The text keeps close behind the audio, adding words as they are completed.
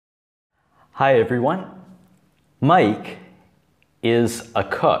Hi everyone. Mike is a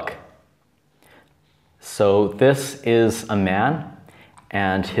cook. So this is a man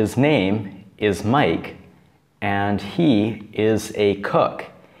and his name is Mike and he is a cook.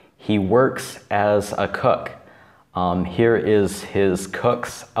 He works as a cook. Here is his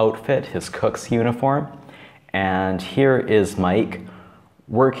cook's outfit, his cook's uniform, and here is Mike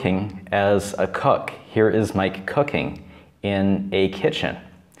working as a cook. Here is Mike cooking in a kitchen.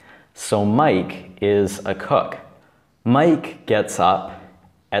 So Mike is a cook. Mike gets up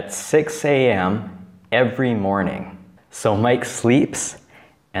at 6 a.m. every morning. So Mike sleeps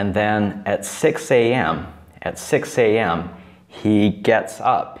and then at 6 a.m., he gets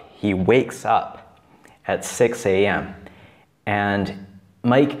up, he wakes up at 6 a.m. And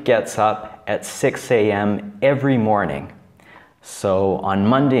Mike gets up at 6 a.m. every morning. So on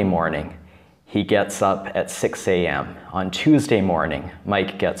Monday morning, he gets up at 6 a.m. On Tuesday morning,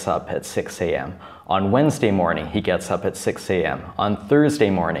 Mike gets up at 6 a.m. On Wednesday morning, he gets up at 6 a.m. On Thursday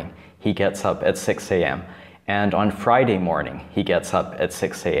morning, he gets up at 6 a.m. And on Friday morning, he gets up at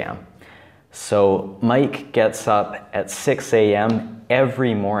 6 a.m. So Mike gets up at 6 a.m.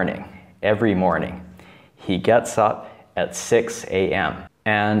 every morning. He gets up at 6 a.m.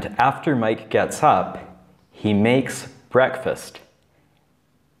 And after Mike gets up, he makes breakfast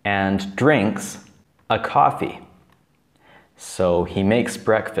and drinks a coffee. So he makes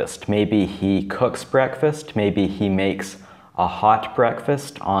breakfast. Maybe he cooks breakfast, maybe he makes a hot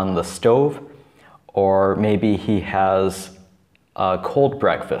breakfast on the stove, or maybe he has a cold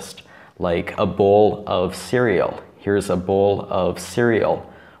breakfast, like a bowl of cereal. Here's a bowl of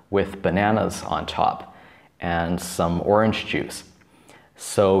cereal with bananas on top and some orange juice.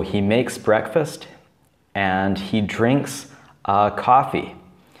 So he makes breakfast and he drinks coffee.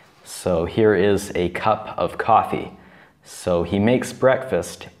 So here is a cup of coffee. So he makes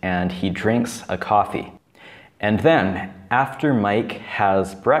breakfast and he drinks a coffee. And then after Mike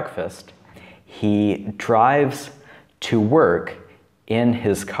has breakfast, he drives to work in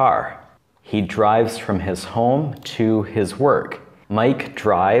his car. He drives from his home to his work. Mike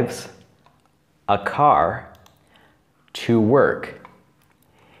drives a car to work.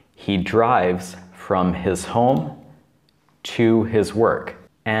 He drives from his home to his work.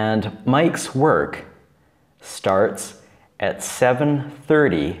 And Mike's work starts at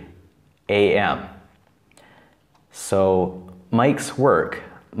 7:30 a.m. So Mike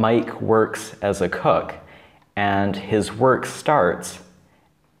works as a cook, and his work starts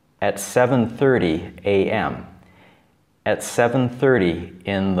at 7:30 a.m. At 7:30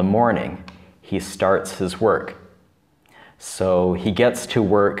 in the morning, he starts his work. So he gets to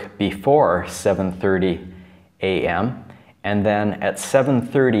work before 7:30 a.m. and then at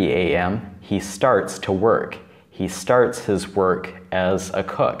 7:30 a.m. he starts to work. He starts his work as a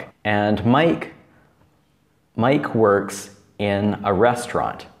cook. And Mike works in a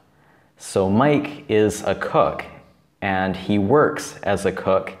restaurant. So Mike is a cook and he works as a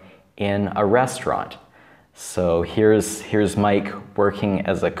cook in a restaurant. So here's Mike working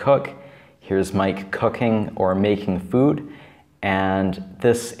as a cook. Here's Mike cooking or making food. And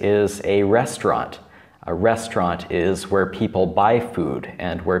this is a restaurant. A restaurant is where people buy food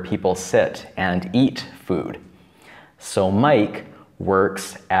and where people sit and eat food. So Mike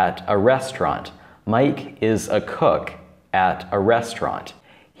works at a restaurant. Mike is a cook at a restaurant.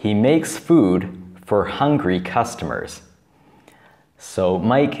 He makes food for hungry customers. So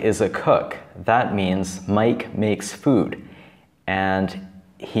Mike is a cook. That means Mike makes food. And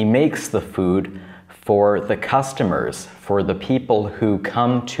he makes the food for the customers, for the people who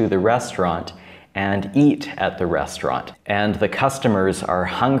come to the restaurant and eat at the restaurant. And the customers are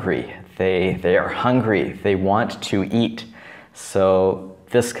hungry. They are hungry. They want to eat. So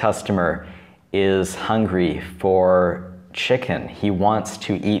this customer is hungry for chicken. He wants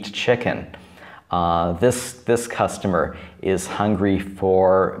to eat chicken. This customer is hungry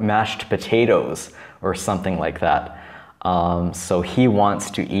for mashed potatoes or something like that. So he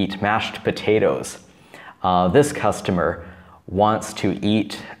wants to eat mashed potatoes. This customer wants to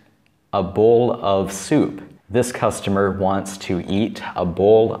eat a bowl of soup. This customer wants to eat a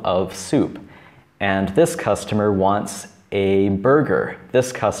bowl of soup. And this customer wants a burger.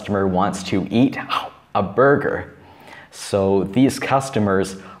 This customer wants to eat a burger. So these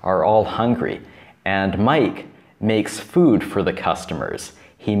customers are all hungry. And Mike makes food for the customers.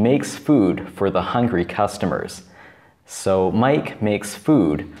 He makes food for the hungry customers. So Mike makes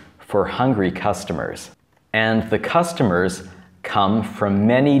food for hungry customers. And the customers come from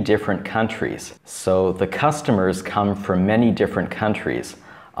many different countries. So the customers come from many different countries.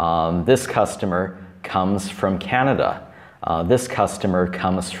 This customer comes from Canada. This customer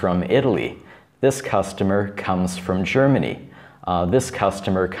comes from Italy. This customer comes from Germany. This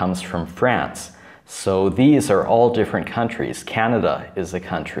customer comes from France. So these are all different countries. Canada is a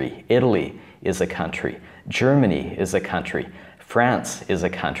country. Italy is a country. Germany is a country. France is a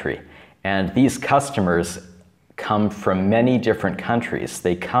country. And these customers come from many different countries.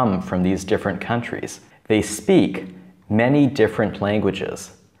 They come from these different countries. They speak many different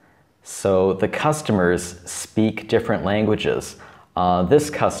languages. So the customers speak different languages. This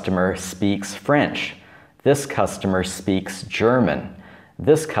customer speaks French. This customer speaks German.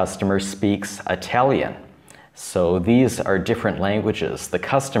 This customer speaks Italian. So these are different languages. The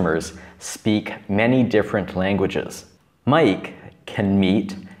customers speak many different languages. Mike can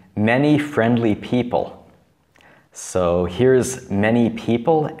meet many friendly people. So here's many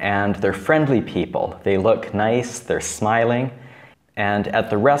people, and they're friendly people. They look nice, they're smiling. And at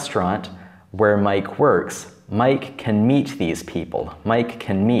the restaurant where Mike works, Mike can meet these people. Mike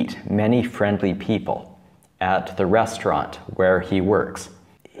can meet many friendly people at the restaurant where he works.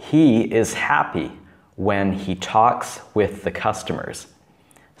 He is happy when he talks with the customers.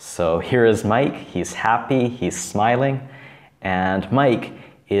 So here is Mike. He's happy, he's smiling, and Mike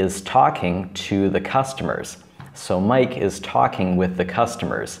is talking to the customers. So Mike is talking with the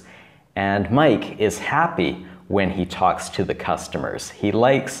customers, and Mike is happy when he talks to the customers. He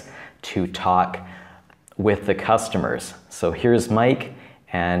likes to talk with the customers. So here's Mike,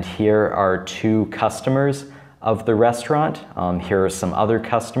 and here are two customers of the restaurant. Here are some other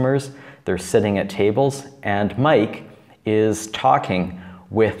customers. They're sitting at tables, and Mike is talking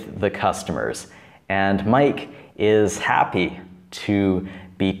with the customers. And Mike is happy to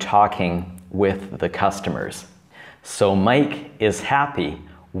be talking with the customers. So Mike is happy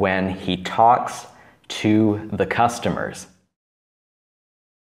when he talks to the customers.